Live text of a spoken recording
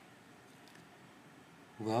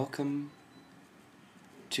Welcome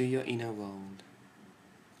to your inner world.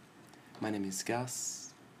 My name is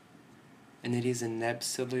Gus, and it is an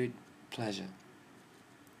absolute pleasure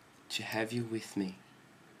to have you with me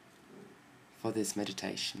for this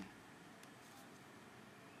meditation.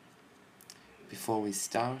 Before we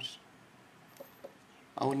start,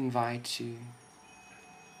 I would invite you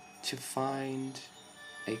to find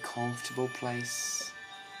a comfortable place,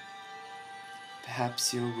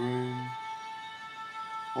 perhaps your room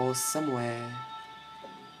or somewhere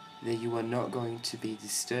that you are not going to be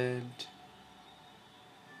disturbed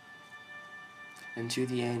until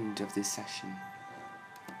the end of this session.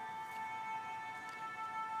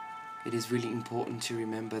 It is really important to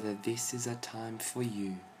remember that this is a time for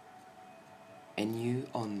you and you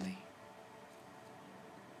only.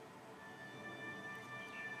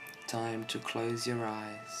 Time to close your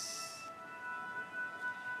eyes,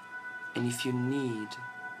 and if you need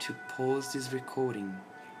to pause this recording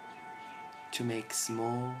to make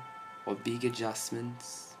small or big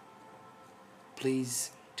adjustments,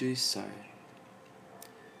 please do so.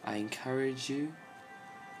 I encourage you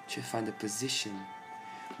to find a position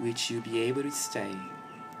which you'll be able to stay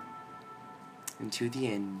until the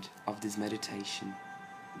end of this meditation.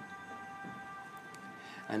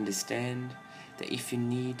 Understand that if you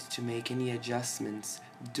need to make any adjustments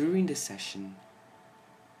during the session,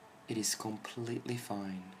 it is completely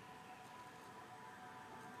fine.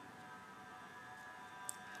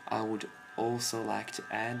 I would also like to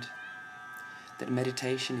add that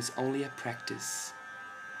meditation is only a practice,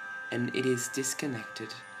 and it is disconnected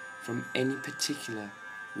from any particular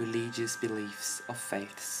religious beliefs or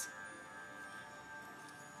faiths.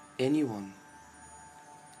 Anyone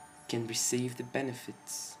can receive the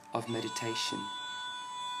benefits of meditation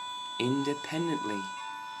independently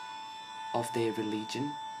of their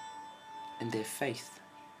religion and their faith.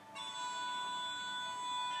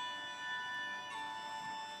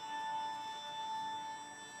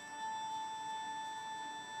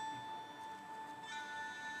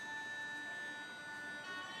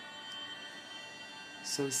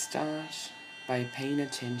 So start by paying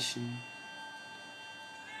attention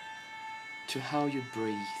to how you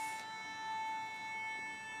breathe.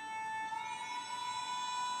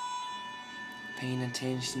 Paying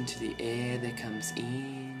attention to the air that comes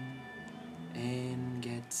in and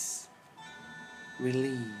gets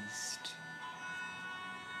released.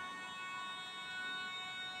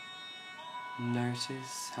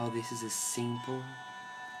 Notice how this is a simple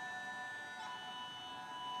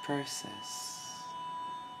process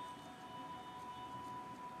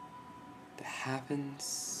that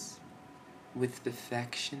happens with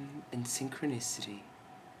perfection and synchronicity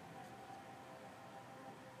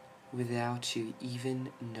without you even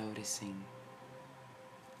noticing.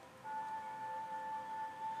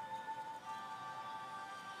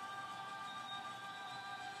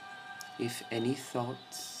 If any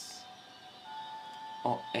thoughts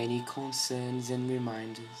or any concerns and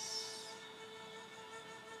reminders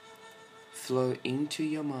flow into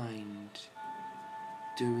your mind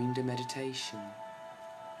during the meditation,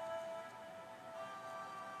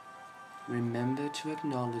 remember to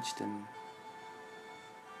acknowledge them,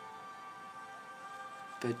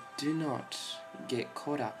 but do not get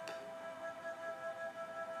caught up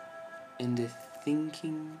in the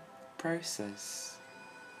thinking process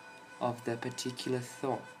of that particular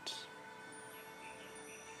thought.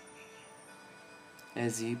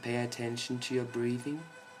 As you pay attention to your breathing,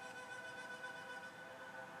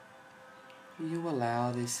 you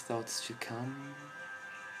allow these thoughts to come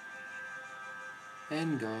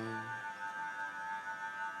and go,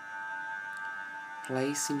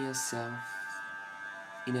 placing yourself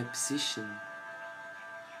in a position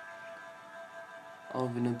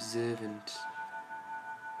of an observant.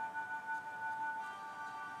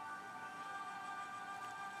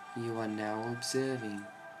 You are now observing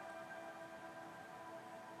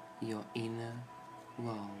your inner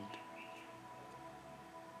world.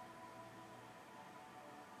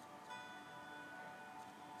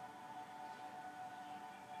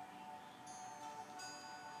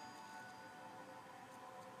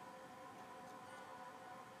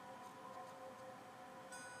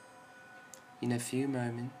 In a few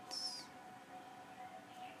moments,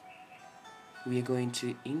 we are going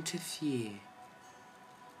to interfere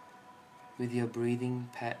with your breathing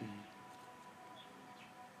pattern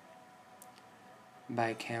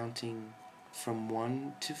by counting from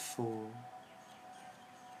 1 to 4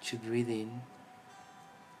 to breathe in,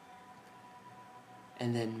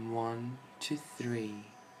 and then 1 to 3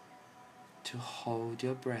 to hold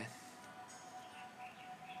your breath,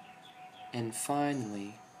 and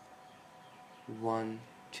finally 1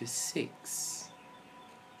 to 6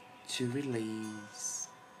 to release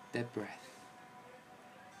the breath.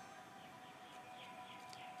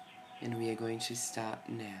 And we are going to start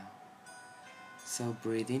now. So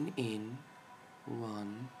breathing in,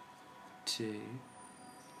 1, 2,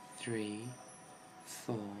 3,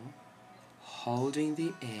 4, holding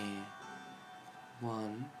the air,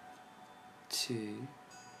 1, 2,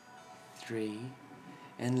 3,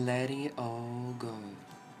 and letting it all go,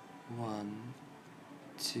 1,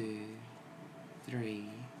 2, 3,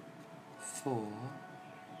 4,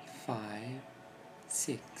 5,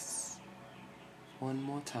 6. One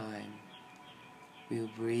more time. We'll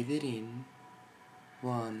breathe it in,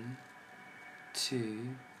 1, 2,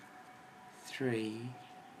 3,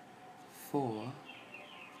 4.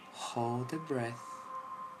 Hold the breath,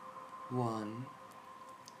 1,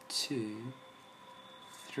 2,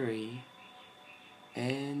 3,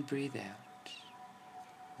 and breathe out,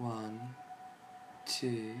 1,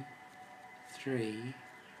 2, 3,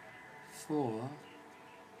 4,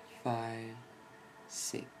 5,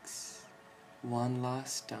 6. One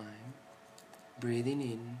last time. Breathing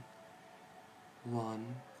in,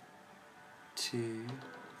 1, 2,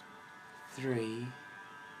 3,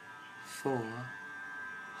 4.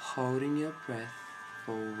 Holding your breath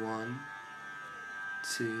for 1,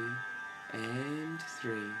 2, and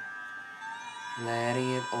 3.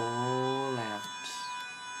 Letting it all out.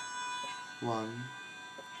 1,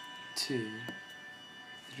 2,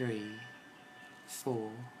 3,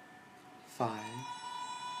 4, 5,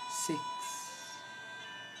 6.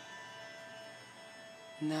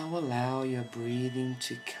 Now allow your breathing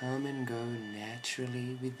to come and go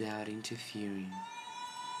naturally without interfering.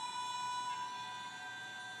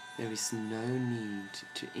 There is no need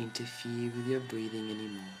to interfere with your breathing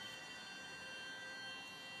anymore.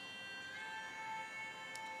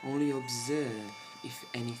 Only observe if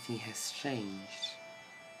anything has changed.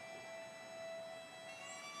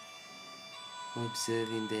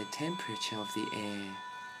 Observing the temperature of the air.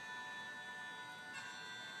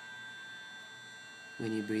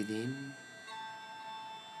 When you breathe in,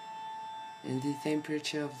 and the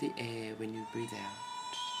temperature of the air when you breathe out.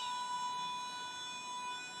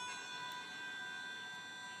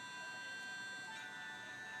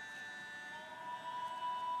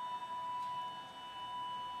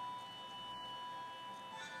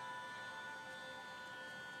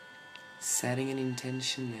 Setting an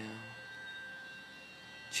intention now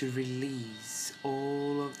to release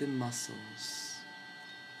all of the muscles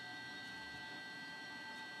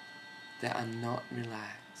that are not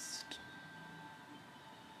relaxed.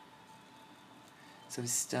 So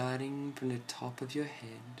starting from the top of your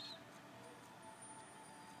head,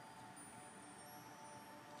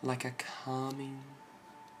 like a calming,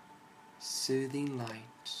 soothing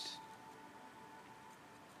light,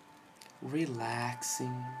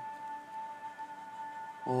 relaxing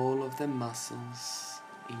all of the muscles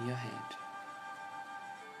in your head,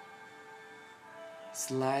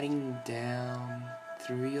 sliding down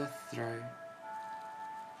through your throat,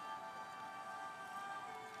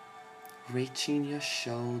 reaching your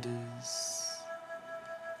shoulders,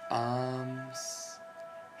 arms,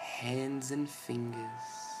 hands and fingers,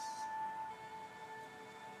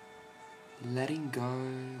 letting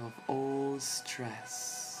go of all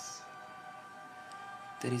stress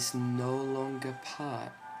that is no longer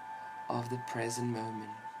part of the present moment.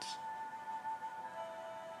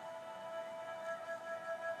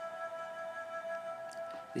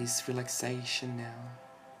 This relaxation now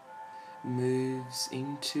moves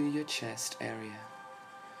into your chest area,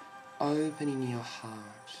 opening your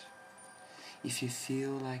heart. If you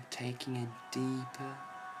feel like taking a deeper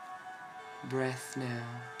breath now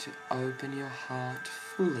to open your heart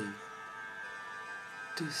fully,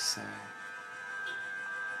 do so.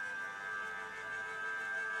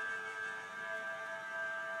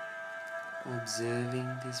 Observing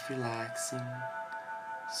this relaxing,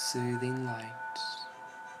 soothing light.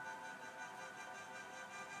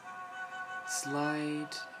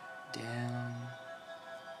 Slide down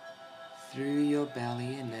through your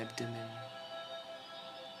belly and abdomen,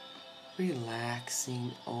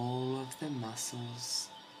 relaxing all of the muscles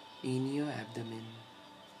in your abdomen.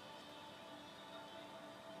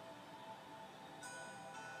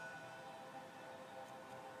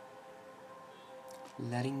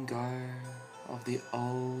 Letting go of the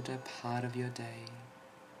older part of your day.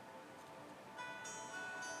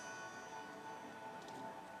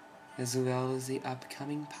 As well as the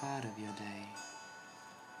upcoming part of your day.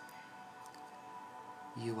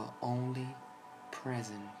 You are only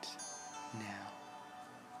present now.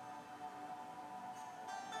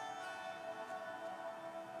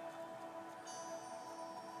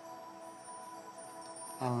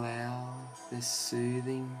 Allow the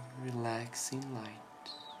soothing, relaxing light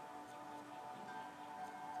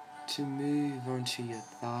to move onto your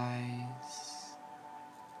thighs,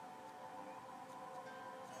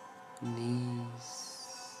 knees,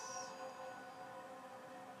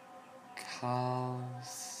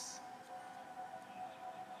 calves,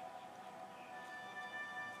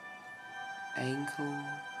 ankle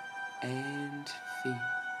and feet.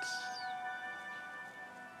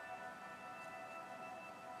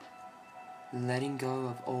 Letting go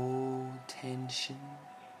of all tension,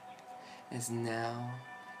 as now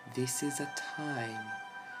this is a time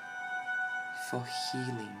for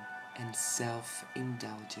healing and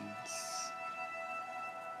self-indulgence.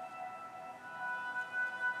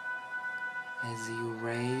 As you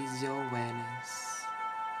raise your awareness,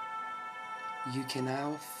 you can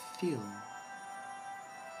now feel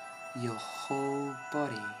your whole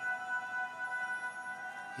body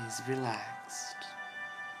is relaxed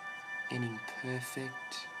and in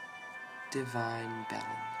perfect divine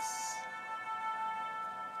balance.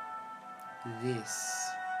 This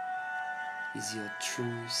is your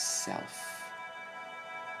true self.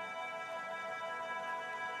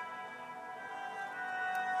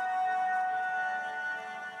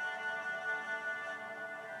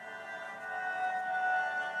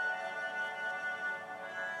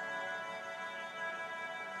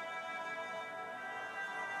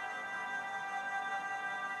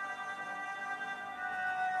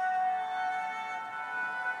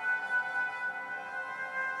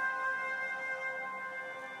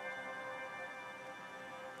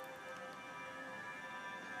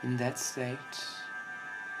 In that state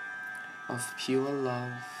of pure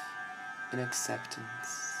love and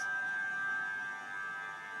acceptance,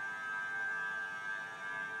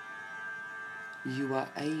 you are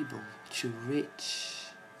able to reach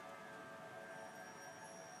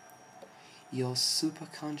your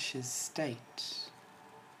superconscious state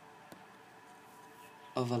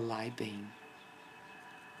of a light being.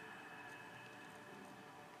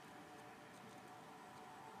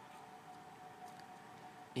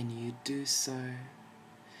 And you do so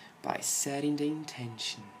by setting the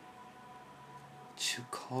intention to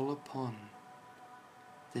call upon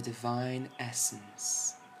the divine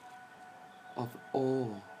essence of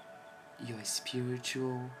all your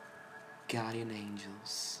spiritual guardian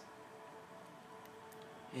angels.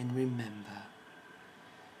 And remember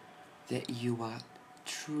that you are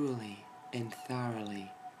truly and thoroughly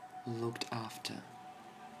looked after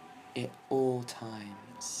at all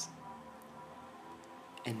times.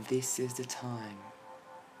 And this is the time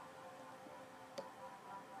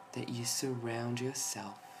that you surround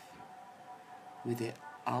yourself with the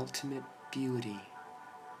ultimate beauty,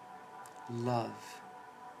 love,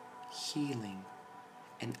 healing,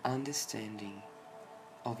 and understanding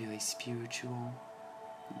of your spiritual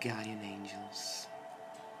guardian angels.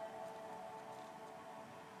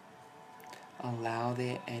 Allow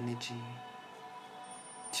their energy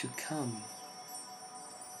to come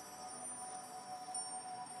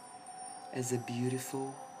as a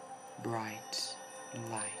beautiful, bright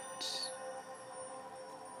light.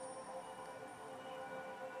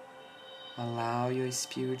 Allow your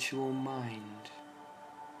spiritual mind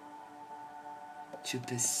to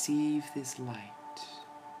perceive this light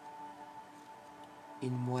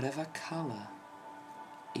in whatever color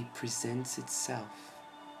it presents itself.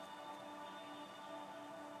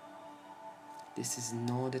 This is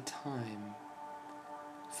not a time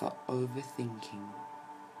for overthinking,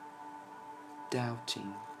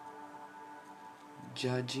 doubting,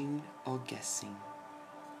 judging, or guessing.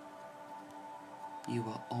 You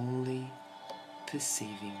are only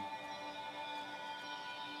perceiving.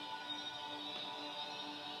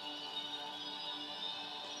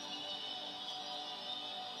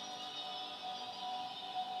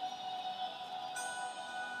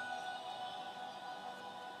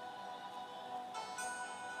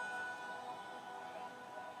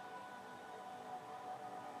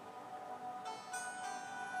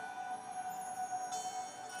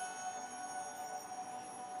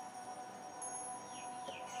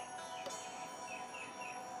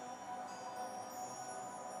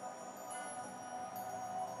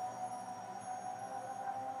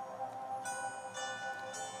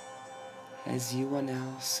 As you are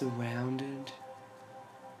now surrounded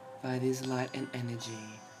by this light and energy,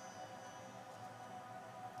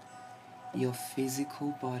 your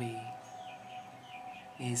physical body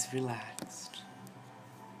is relaxed.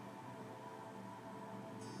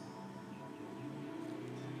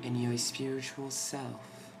 And your spiritual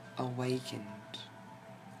self awakened.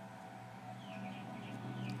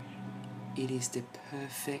 It is the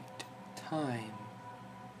perfect time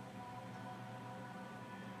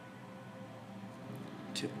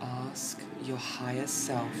to ask your higher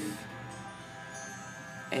self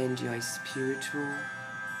and your spiritual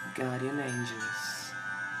guardian angels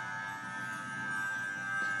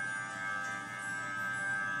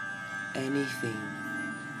anything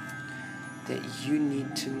that you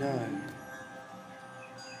need to know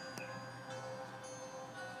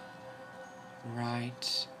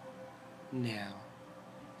right now.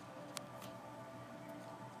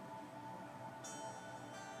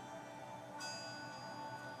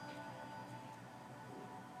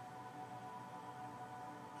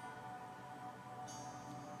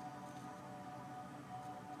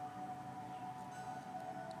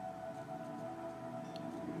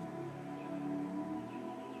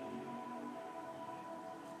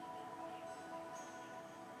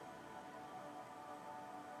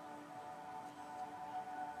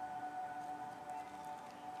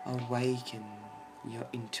 Awaken your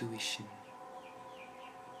intuition.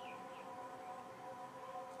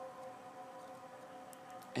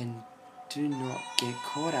 And do not get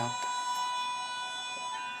caught up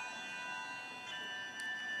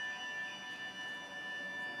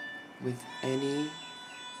with any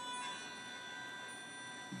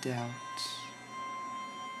doubt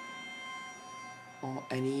or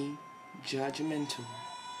any judgmental,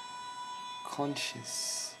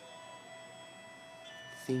 conscious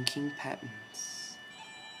thinking patterns.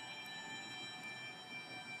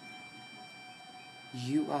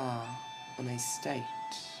 You are on a state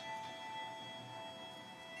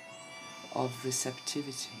of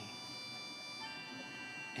receptivity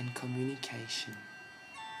and communication.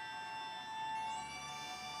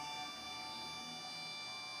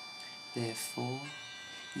 Therefore,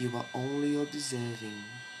 you are only observing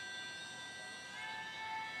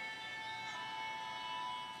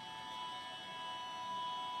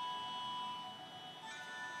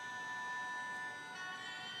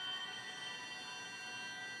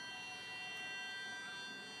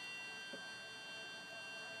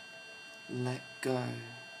let go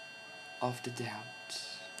of the doubt.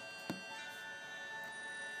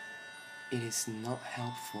 It is not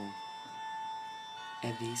helpful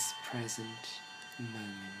at this present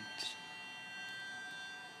moment.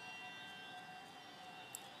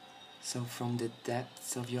 So from the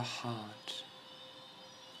depths of your heart,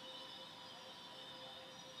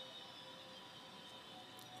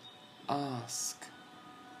 ask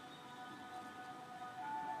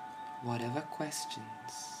whatever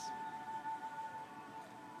questions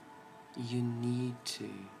you need to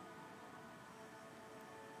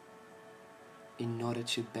in order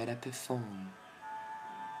to better perform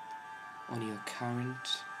on your current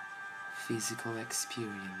physical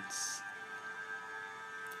experience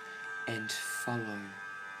and follow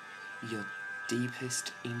your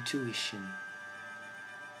deepest intuition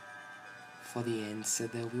for the answer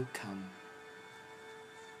that will come.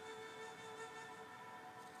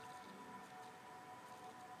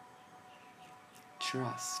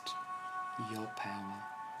 Trust your power.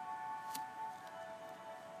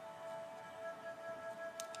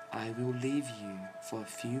 I will leave you for a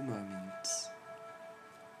few moments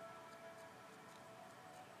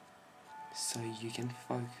so you can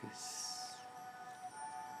focus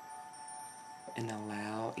and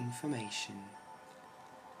allow information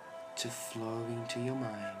to flow into your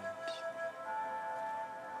mind.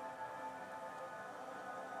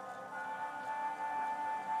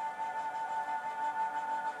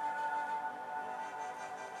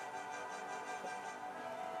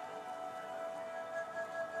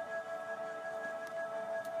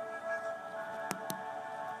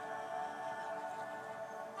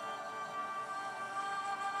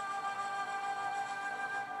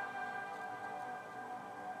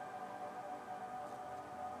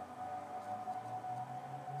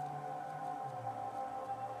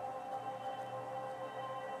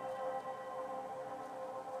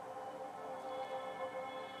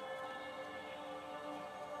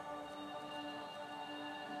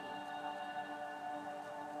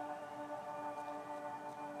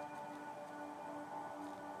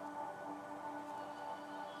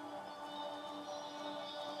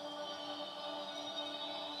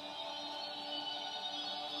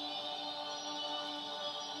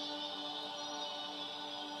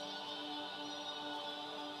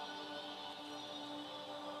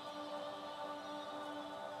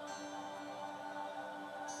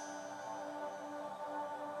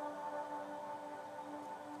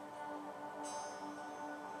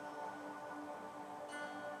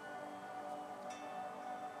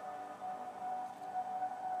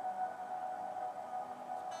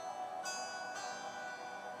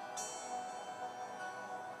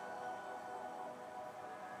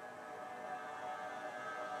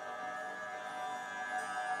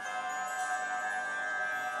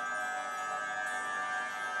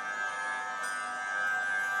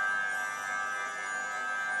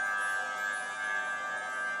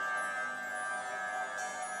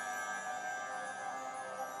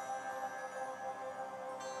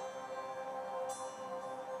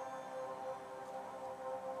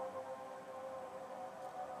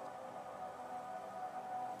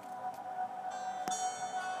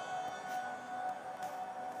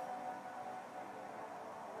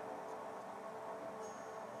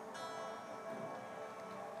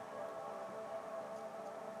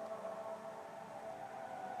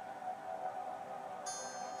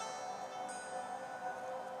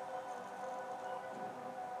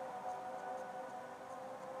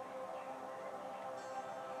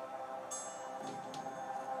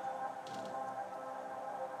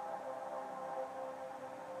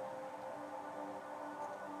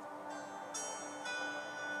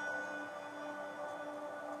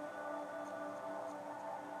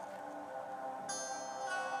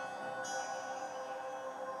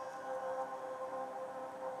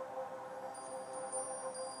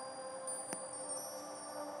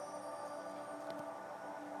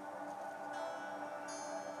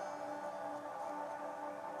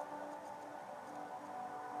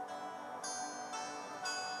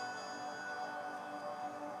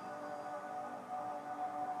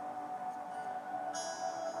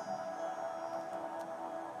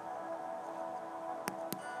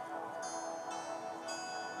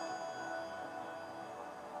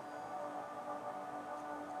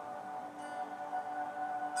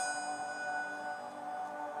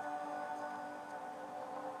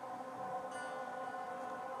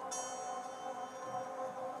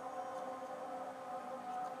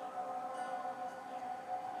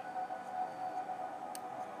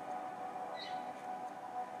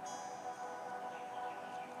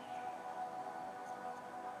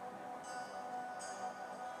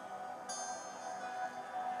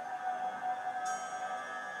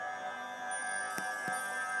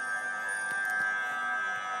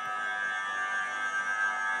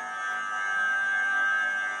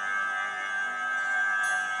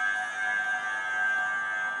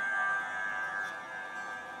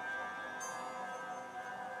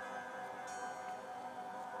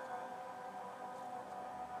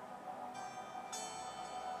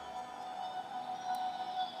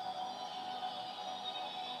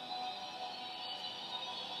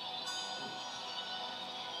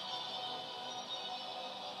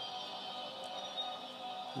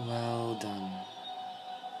 Well done.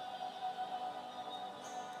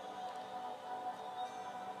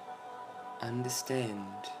 Understand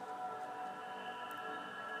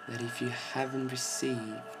that if you haven't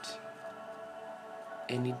received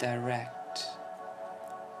any direct,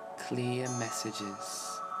 clear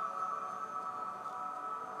messages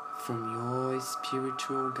from your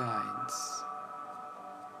spiritual guides,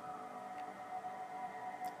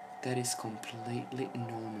 that is completely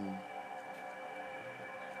normal.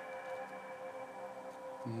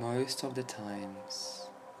 Most of the times,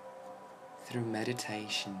 through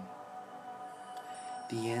meditation,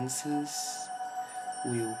 the answers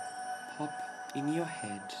will pop in your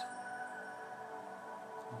head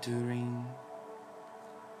during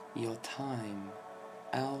your time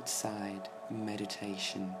outside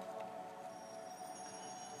meditation.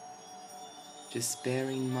 Just bear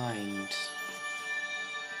in mind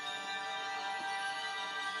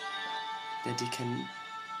that the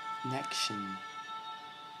connection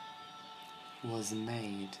was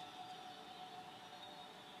made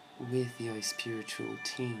with your spiritual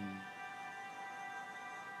team.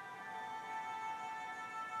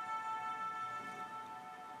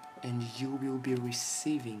 And you will be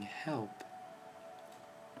receiving help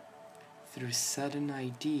through sudden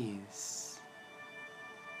ideas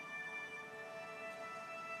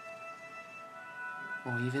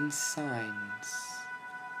or even signs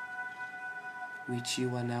which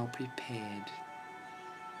you are now prepared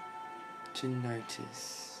to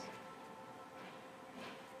notice.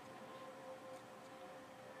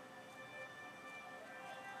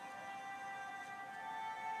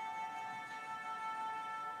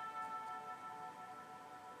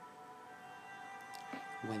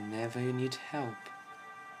 Whenever you need help,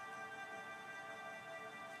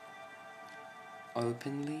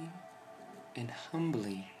 openly and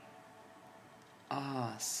humbly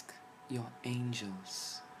ask your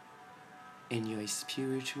angels and your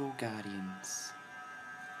spiritual guardians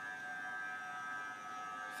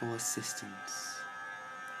for assistance.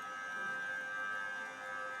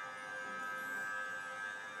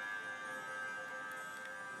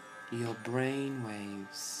 Your brain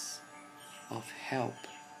waves of help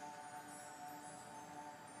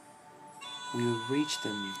will reach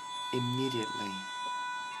them immediately,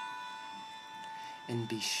 and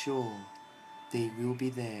be sure they will be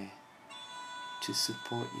there to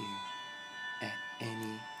support you at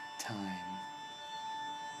any time.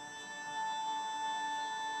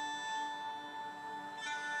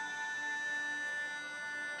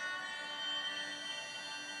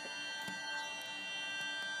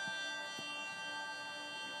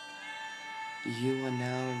 You are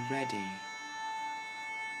now ready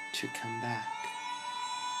to come back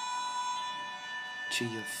to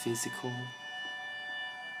your physical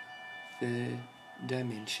third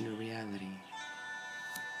dimensional reality.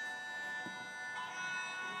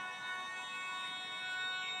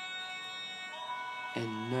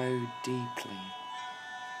 And know deeply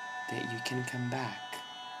that you can come back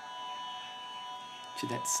to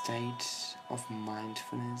that state of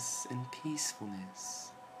mindfulness and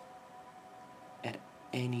peacefulness at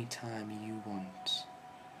any time you want.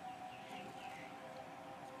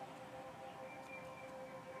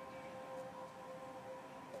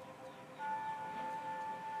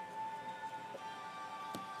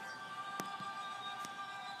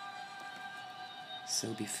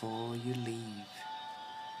 So before you leave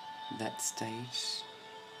that state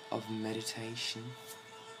of meditation,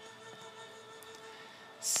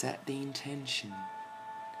 set the intention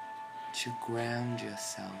to ground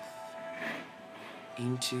yourself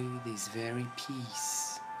into this very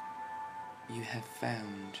peace you have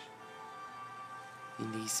found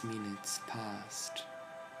in these minutes past.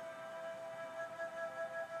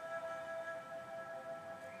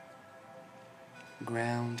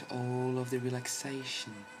 Ground all of the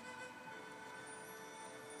relaxation,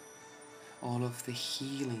 all of the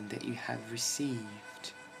healing that you have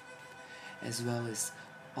received, as well as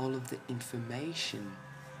all of the information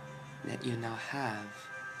that you now have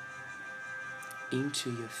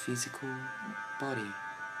into your physical body.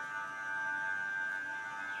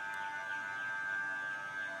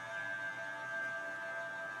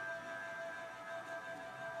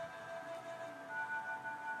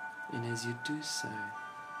 And as you do so,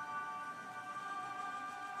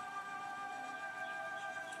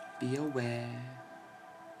 be aware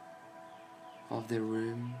of the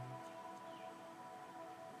room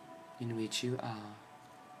in which you are.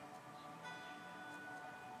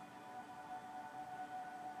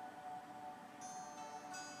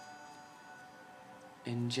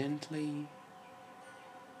 And gently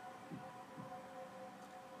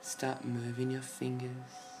start moving your fingers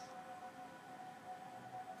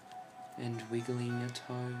and wiggling your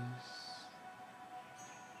toes,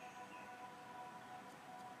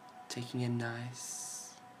 taking a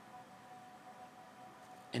nice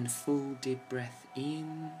and full deep breath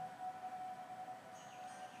in,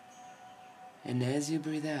 and as you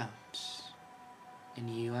breathe out and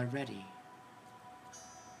you are ready,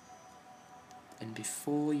 and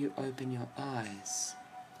before you open your eyes,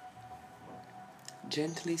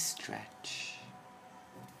 gently stretch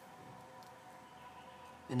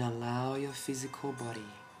and allow your physical body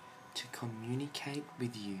to communicate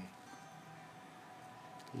with you,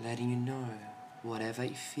 letting you know whatever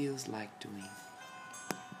it feels like doing.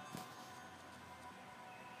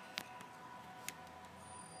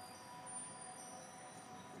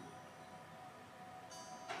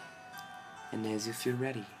 And as you feel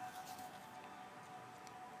ready,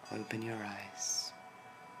 open your eyes.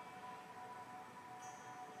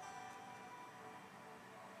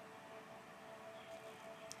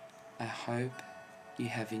 I hope you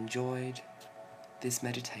have enjoyed this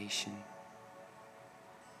meditation.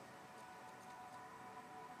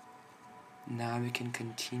 Now you can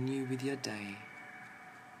continue with your day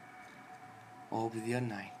or with your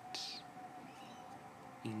night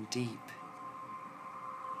in deep,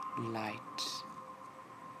 light,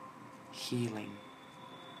 healing,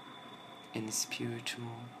 and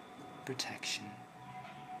spiritual protection.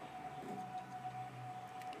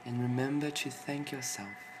 And remember to thank yourself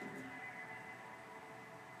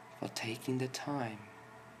for taking the time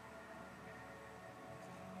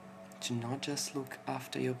to not just look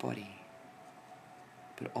after your body,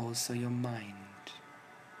 but also your mind,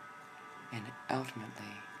 and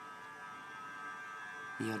ultimately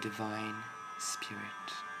your divine spirit.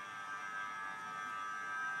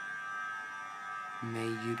 May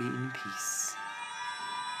you be in peace.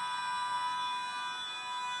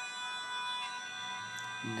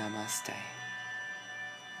 Namaste.